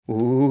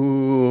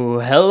Ooh,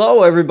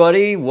 hello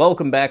everybody.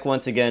 Welcome back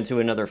once again to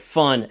another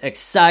fun,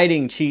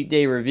 exciting cheat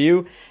day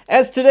review.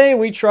 As today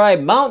we try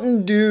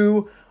Mountain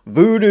Dew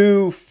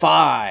VooDEW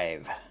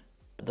 5.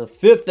 The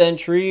fifth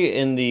entry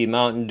in the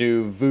Mountain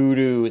Dew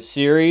VooDEW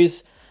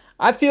series.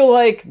 I feel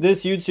like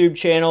this YouTube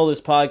channel, this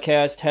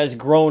podcast, has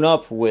grown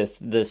up with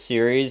this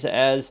series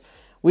as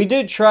we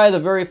did try the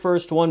very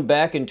first one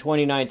back in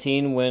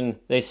 2019 when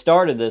they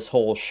started this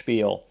whole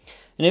spiel.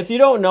 And if you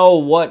don't know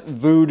what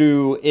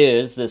VooDEW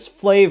is, this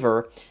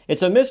flavor,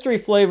 it's a mystery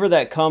flavor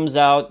that comes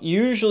out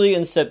usually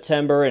in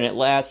September and it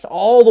lasts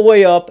all the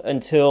way up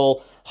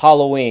until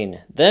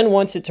Halloween. Then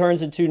once it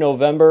turns into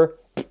November,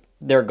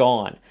 they're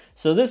gone.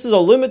 So this is a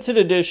limited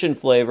edition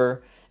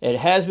flavor. It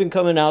has been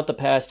coming out the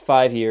past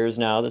 5 years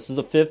now. This is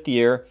the 5th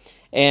year.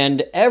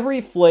 And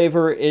every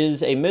flavor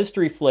is a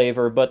mystery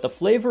flavor, but the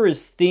flavor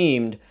is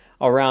themed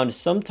around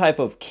some type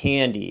of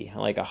candy,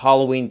 like a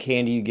Halloween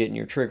candy you get in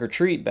your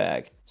trick-or-treat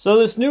bag. So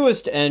this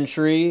newest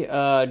entry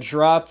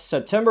dropped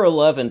September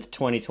 11th,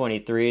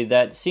 2023.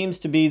 That seems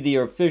to be the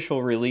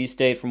official release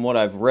date from what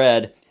I've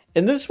read.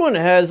 And this one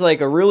has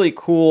like a really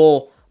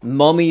cool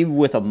mummy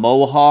with a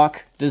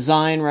mohawk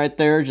design right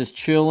there, just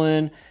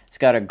chilling. It's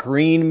got a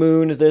green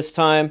moon this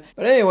time.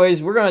 But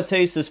anyways, we're going to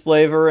taste this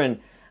flavor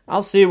and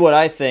I'll see what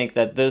I think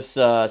that this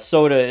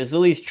soda is at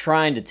least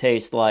trying to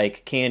taste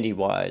like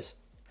candy-wise.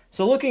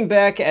 So looking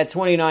back at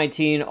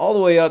 2019 all the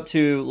way up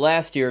to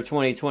last year,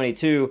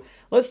 2022,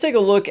 let's take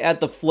a look at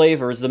the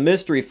flavors, the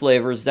mystery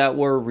flavors that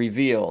were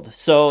revealed.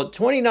 So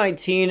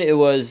 2019, it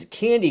was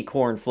candy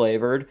corn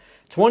flavored.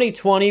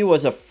 2020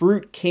 was a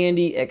fruit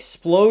candy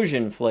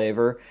explosion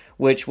flavor,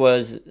 which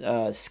was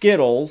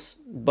Skittles.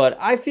 But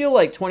I feel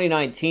like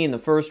 2019, the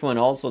first one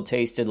also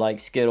tasted like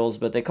Skittles,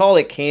 but they call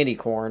it candy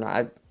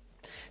corn.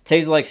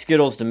 Tastes like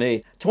Skittles to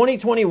me.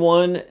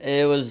 2021,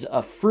 it was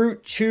a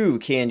fruit chew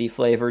candy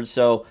flavored,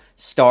 so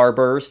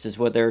Starburst is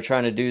what they were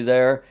trying to do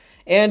there.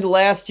 And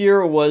last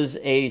year was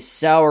a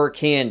sour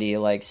candy,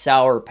 like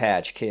Sour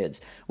Patch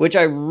Kids, which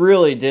I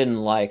really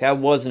didn't like. I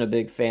wasn't a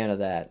big fan of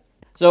that.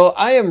 So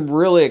I am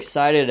really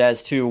excited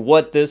as to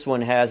what this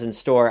one has in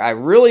store. I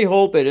really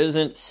hope it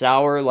isn't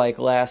sour like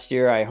last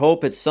year. I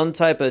hope it's some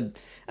type of,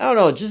 I don't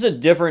know, just a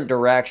different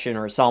direction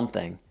or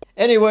something.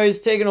 Anyways,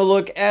 taking a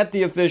look at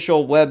the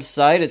official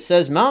website, it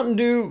says Mountain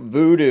Dew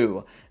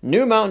VooDEW.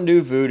 New Mountain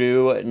Dew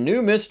VooDEW,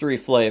 new mystery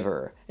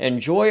flavor.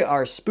 Enjoy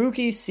our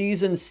spooky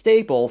season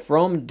staple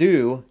from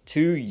Dew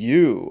to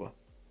you.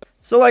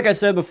 So like I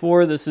said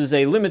before, this is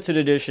a limited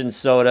edition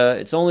soda.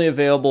 It's only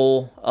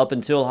available up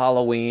until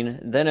Halloween.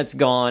 Then it's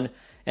gone.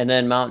 And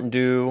then Mountain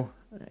Dew,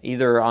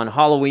 either on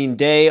Halloween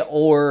Day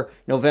or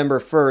November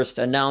 1st,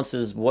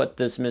 announces what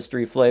this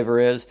mystery flavor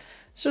is.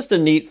 It's just a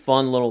neat,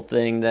 fun little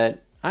thing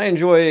that I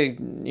enjoy,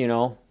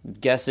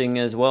 guessing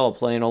as well,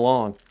 playing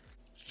along.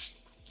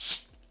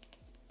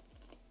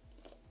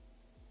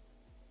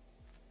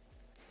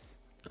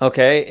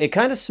 Okay, it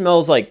kind of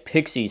smells like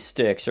pixie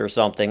sticks or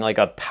something, like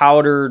a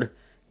powdered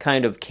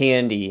kind of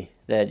candy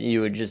that you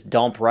would just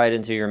dump right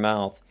into your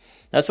mouth.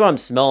 That's what I'm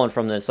smelling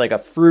from this, like a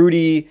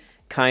fruity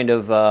kind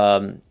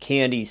of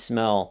candy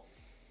smell.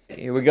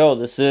 Here we go.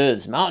 This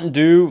is Mountain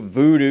Dew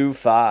VooDEW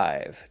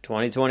 5,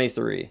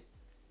 2023.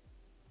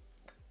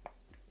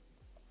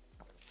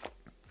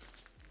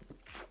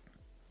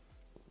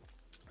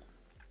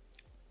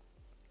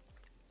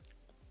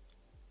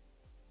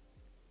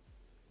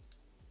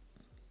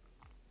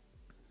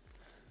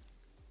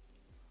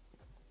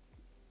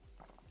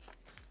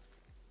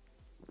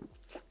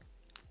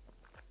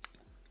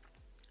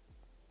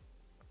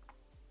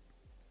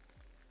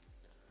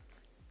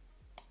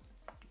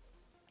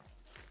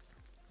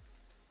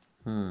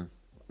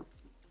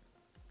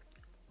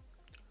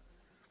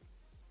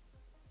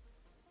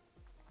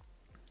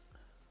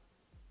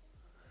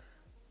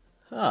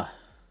 Ah,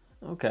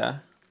 okay.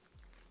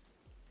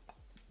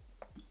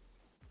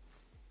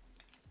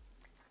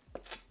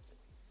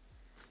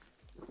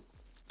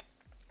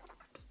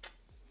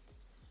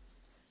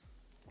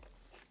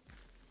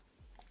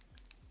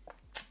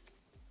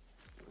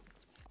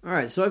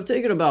 Alright, so I've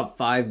taken about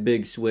 5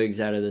 big swigs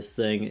out of this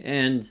thing,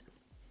 and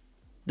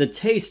the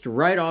taste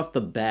right off the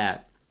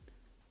bat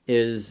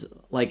is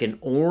like an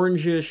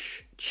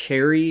orangish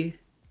cherry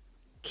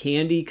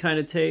candy kind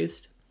of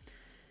taste.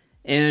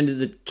 And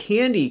the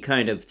candy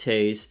kind of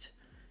taste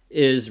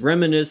is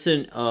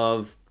reminiscent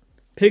of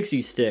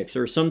pixie sticks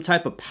or some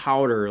type of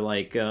powder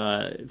like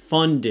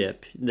Fun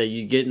Dip that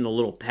you get in a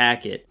little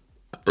packet.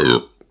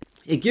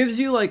 It gives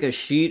you like a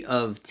sheet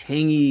of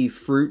tangy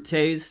fruit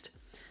taste,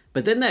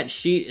 but then that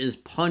sheet is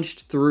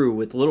punched through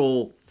with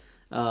little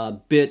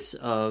bits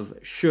of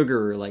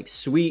sugar, like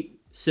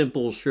sweet,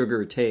 simple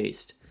sugar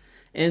taste.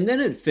 And then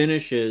it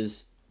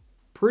finishes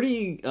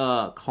pretty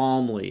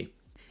calmly.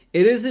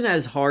 It isn't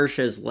as harsh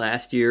as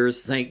last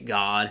year's, thank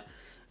God.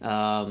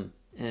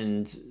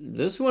 And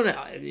this one,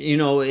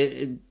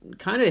 it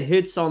kind of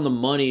hits on the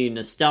money,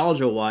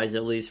 nostalgia-wise,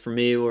 at least for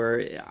me,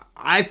 where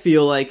I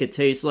feel like it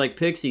tastes like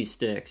pixie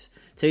sticks.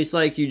 It tastes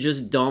like you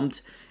just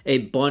dumped a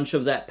bunch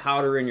of that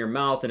powder in your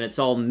mouth and it's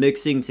all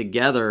mixing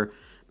together.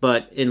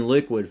 but in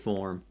liquid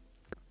form.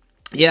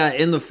 Yeah,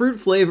 and the fruit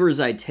flavors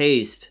I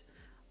taste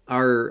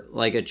are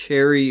like a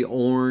cherry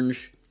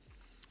orange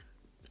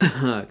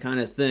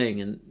kind of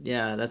thing, and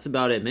yeah, that's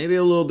about it. Maybe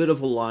a little bit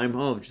of a lime,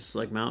 just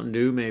like Mountain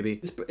Dew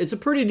maybe. It's a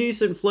pretty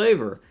decent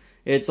flavor.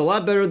 It's a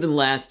lot better than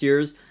last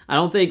year's. I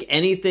don't think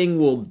anything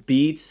will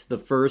beat the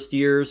first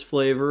year's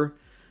flavor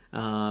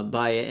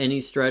by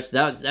any stretch.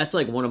 That's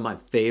like one of my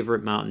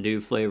favorite Mountain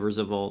Dew flavors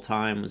of all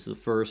time, was the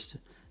first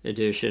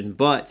edition.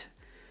 But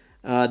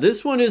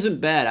this one isn't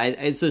bad.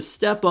 It's a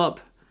step up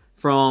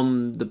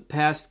from the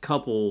past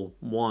couple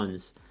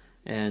ones.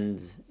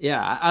 And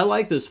yeah, I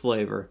like this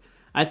flavor.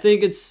 I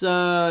think it's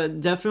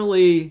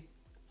definitely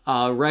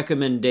a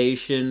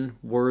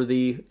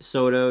recommendation-worthy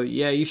soda.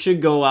 Yeah, you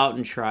should go out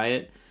and try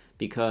it,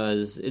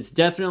 because it's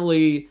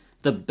definitely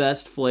the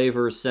best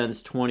flavor since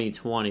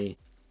 2020.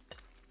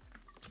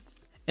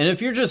 And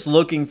if you're just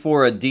looking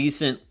for a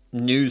decent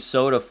new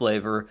soda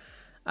flavor,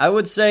 I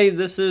would say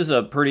this is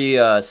a pretty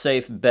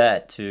safe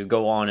bet to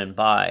go on and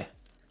buy.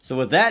 So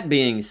with that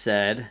being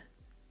said,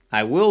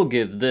 I will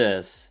give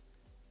this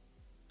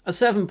a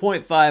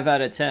 7.5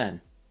 out of 10.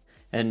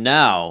 And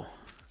now,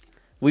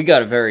 we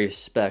got a very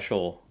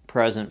special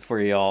present for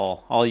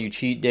y'all, all you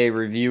Cheat Day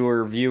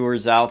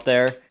viewers out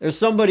there. There's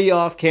somebody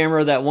off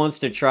camera that wants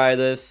to try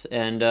this,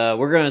 and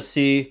we're going to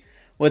see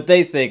what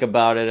they think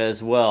about it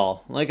as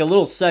well. Like a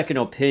little second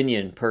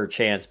opinion,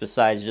 perchance,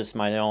 besides just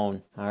my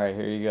own. Alright,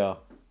 here you go.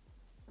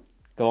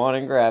 Go on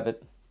and grab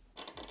it.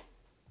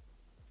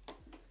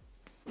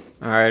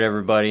 Alright,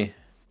 everybody.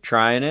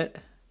 Trying it.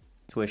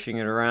 Swishing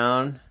it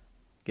around.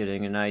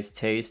 Getting a nice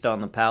taste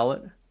on the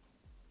palate.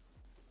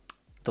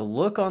 The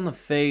look on the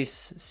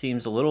face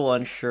seems a little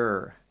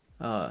unsure.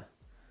 The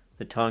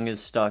tongue is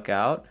stuck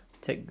out.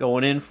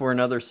 Going in for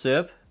another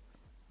sip.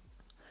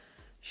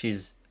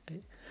 She's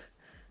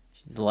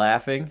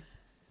laughing.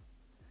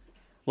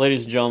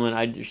 Ladies and gentlemen,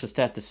 I just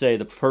have to say,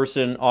 the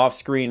person off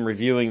screen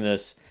reviewing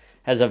this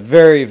has a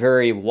very,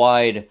 very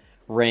wide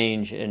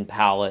range in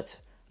palate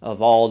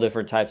of all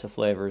different types of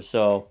flavors.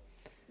 So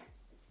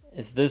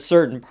if this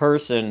certain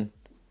person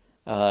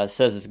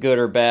says it's good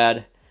or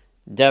bad,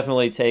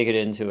 definitely take it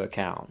into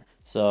account.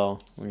 So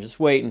we're just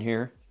waiting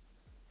here.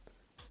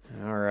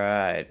 All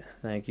right,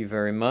 thank you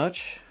very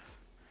much.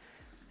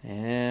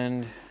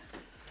 And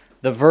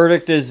the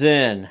verdict is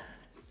in.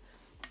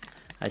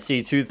 I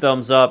see 2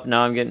 thumbs up.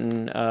 Now I'm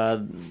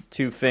getting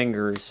 2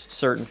 fingers,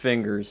 certain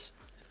fingers.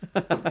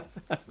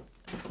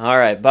 All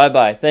right,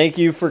 bye-bye. Thank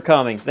you for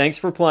coming. Thanks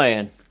for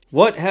playing.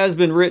 What has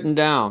been written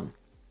down?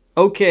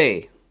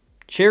 Okay,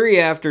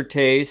 cherry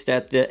aftertaste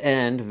at the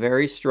end,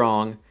 very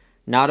strong.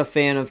 Not a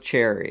fan of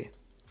cherry.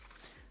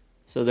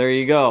 So there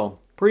you go.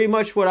 Pretty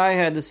much what I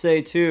had to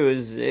say too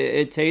is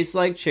it tastes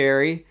like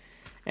cherry,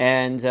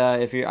 and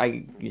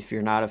if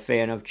you're not a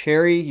fan of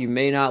cherry, you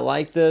may not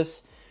like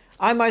this.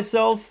 I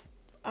myself,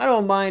 I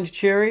don't mind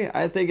cherry.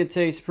 I think it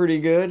tastes pretty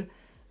good,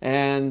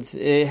 and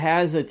it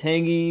has a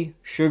tangy,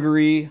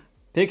 sugary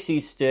pixie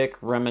stick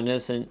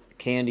reminiscent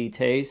candy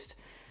taste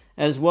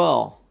as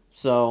well.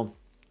 So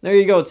there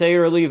you go. Take it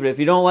or leave it. If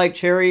you don't like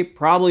cherry,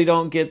 probably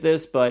don't get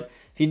this, but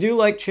if you do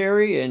like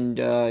cherry and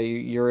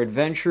you're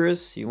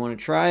adventurous, you want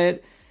to try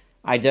it,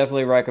 I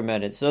definitely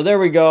recommend it. So there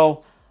we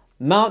go.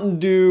 Mountain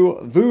Dew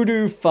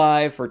VooDEW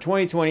 5 for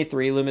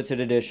 2023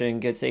 limited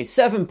edition gets a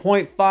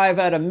 7.5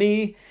 out of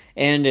me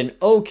and an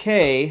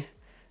okay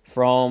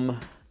from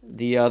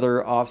the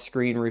other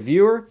off-screen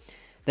reviewer.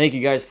 Thank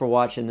you guys for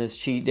watching this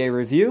Cheat Day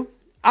review.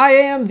 I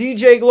am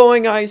DJ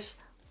Glowing Ice,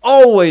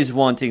 always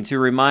wanting to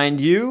remind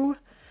you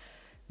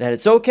that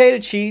it's okay to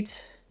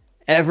cheat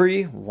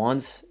every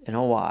once in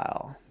a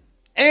while.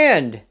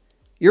 And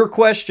your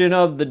question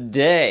of the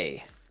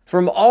day.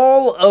 From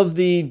all of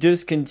the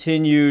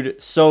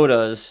discontinued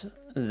sodas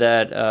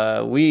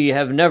that we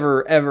have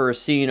never ever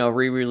seen a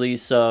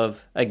re-release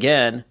of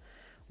again,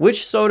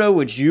 which soda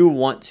would you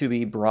want to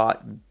be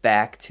brought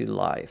back to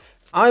life?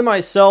 I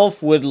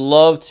myself would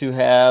love to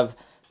have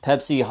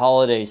Pepsi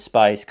Holiday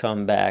Spice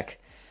come back.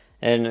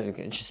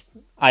 And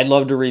I'd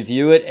love to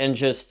review it, and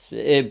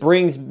it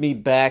brings me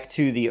back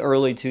to the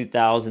early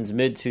 2000s,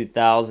 mid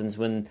 2000s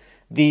when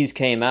these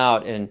came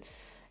out, and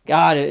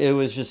God, it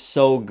was just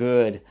so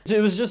good.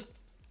 It was just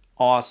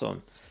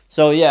awesome.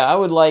 So yeah, I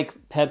would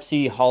like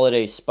Pepsi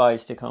Holiday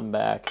Spice to come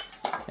back,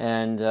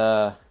 and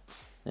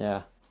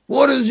yeah.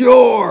 What is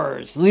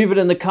yours? Leave it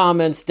in the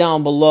comments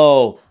down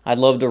below. I'd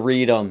love to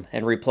read them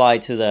and reply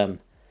to them.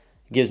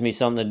 It gives me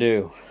something to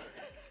do.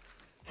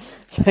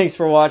 Thanks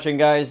for watching,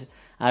 guys.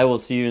 I will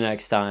see you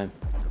next time.